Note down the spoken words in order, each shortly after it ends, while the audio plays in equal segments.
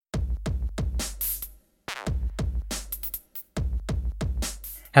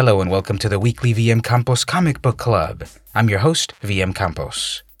Hello and welcome to the weekly vmcampos Comic Book Club. I'm your host,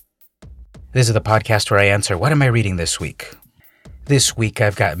 vmcampos. This is the podcast where I answer, what am I reading this week? This week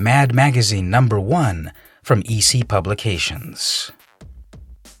I've got MAD Magazine #1 from EC Publications.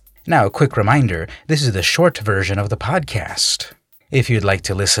 Now, a quick reminder, this is the short version of the podcast. If you'd like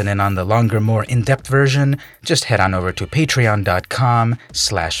to listen in on the longer, more in-depth version, just head on over to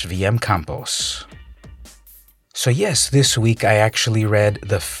patreon.com/vmcampos. So yes, this week I actually read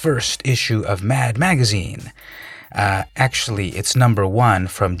the first issue of MAD Magazine. Actually, it's #1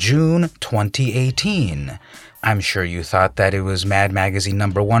 from June 2018. I'm sure you thought that it was MAD Magazine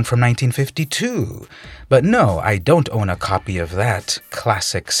 #1 from 1952. But no, I don't own a copy of that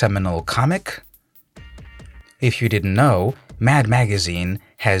classic seminal comic. If you didn't know, MAD Magazine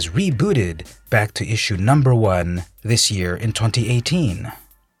has rebooted back to issue #1 this year in 2018.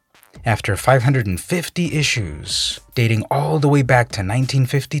 After 550 issues, dating all the way back to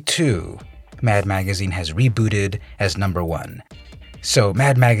 1952, MAD Magazine has rebooted as #1. So,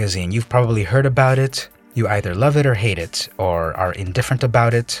 MAD Magazine, you've probably heard about it. You either love it or hate it, or are indifferent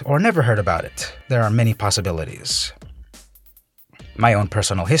about it, or never heard about it. There are many possibilities. My own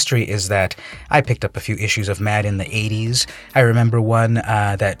personal history is that I picked up a few issues of MAD in the 80s. I remember one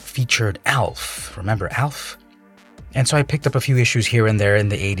that featured Alf. Remember Alf? And so I picked up a few issues here and there in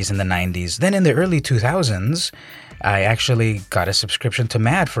the 80s and the 90s. Then in the early 2000s, I actually got a subscription to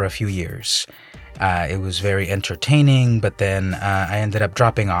MAD for a few years. It was very entertaining, but then I ended up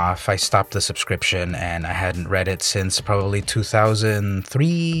dropping off. I stopped the subscription, and I hadn't read it since probably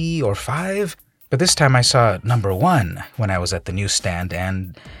 2003 or 5. But this time I saw #1 when I was at the newsstand,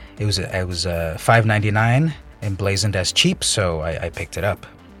 and it was $5.99, emblazoned as cheap, so I picked it up.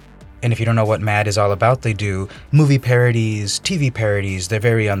 And if you don't know what MAD is all about, they do movie parodies, TV parodies. They're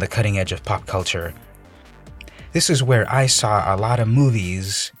very on the cutting edge of pop culture. This is where I saw a lot of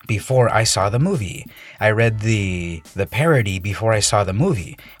movies before I saw the movie. I read the parody before I saw the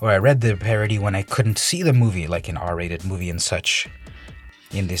movie, or I read the parody when I couldn't see the movie, like an R-rated movie and such.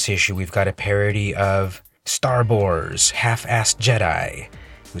 In this issue, we've got a parody of Star Wars, Half-Assed Jedi,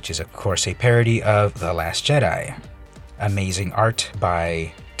 which is, of course, a parody of The Last Jedi. Amazing art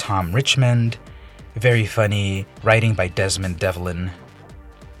by Tom Richmond, very funny, writing by Desmond Devlin.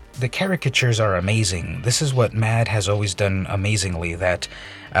 The caricatures are amazing. This is what MAD has always done amazingly, that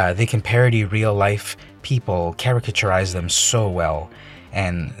they can parody real-life people, caricaturize them so well,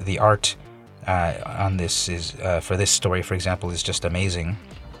 and the art on this is, for this story, for example, is just amazing.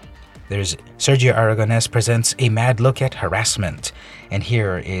 There's Sergio Aragonés presents a MAD look at harassment, and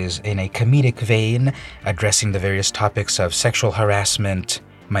here is in a comedic vein, addressing the various topics of sexual harassment,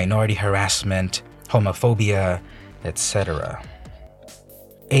 minority harassment, homophobia, etc.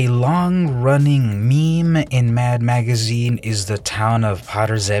 A long-running meme in MAD Magazine is the town of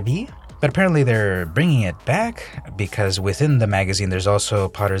Potterzebi, but apparently they're bringing it back because within the magazine there's also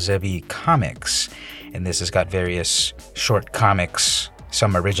Potterzebi comics, and this has got various short comics,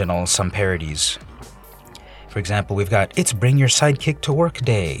 some originals, some parodies. For example, we've got It's Bring Your Sidekick to Work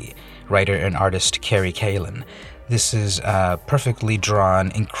Day, writer and artist Carrie Kalin. This is a perfectly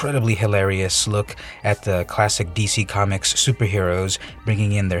drawn, incredibly hilarious look at the classic DC Comics superheroes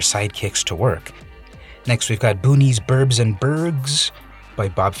bringing in their sidekicks to work. Next, we've got Boonies, Burbs, and Bergs by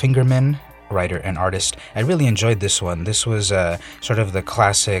Bob Fingerman, writer and artist. I really enjoyed this one. This was sort of the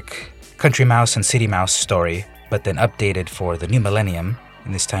classic Country Mouse and City Mouse story, but then updated for the new millennium.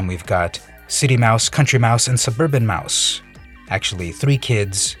 And this time we've got City Mouse, Country Mouse, and Suburban Mouse. Actually, three teen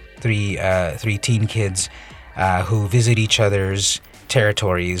kids who visit each other's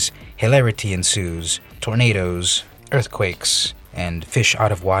territories. Hilarity ensues, tornadoes, earthquakes, and fish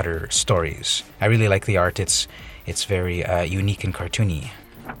out of water stories. I really like the art. It's very unique and cartoony.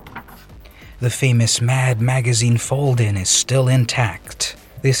 The famous MAD Magazine fold-in is still intact.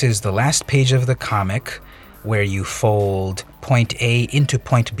 This is the last page of the comic where you fold point A into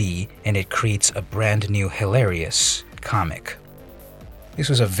point B, and it creates a brand new hilarious comic. This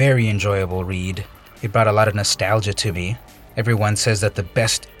was a very enjoyable read. It brought a lot of nostalgia to me. Everyone says that the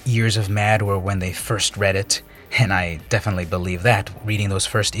best years of MAD were when they first read it, and I definitely believe that. Reading those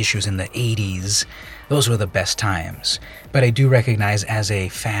first issues in the 80s, those were the best times. But I do recognize, as a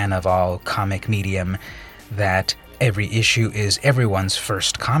fan of all comic medium, that every issue is everyone's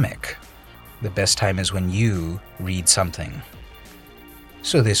first comic. The best time is when you read something.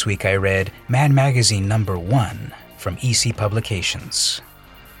 So this week I read MAD Magazine #1 from EC Publications.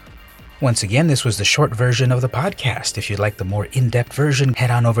 Once again, this was the short version of the podcast. If you'd like the more in-depth version, head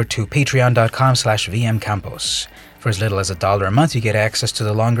on over to patreon.com/vmcampos. For as little as $1 a month, you get access to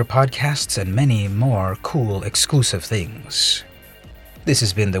the longer podcasts and many more cool exclusive things. This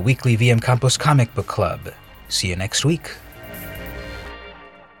has been the weekly vmcampos Comic Book Club. See you next week.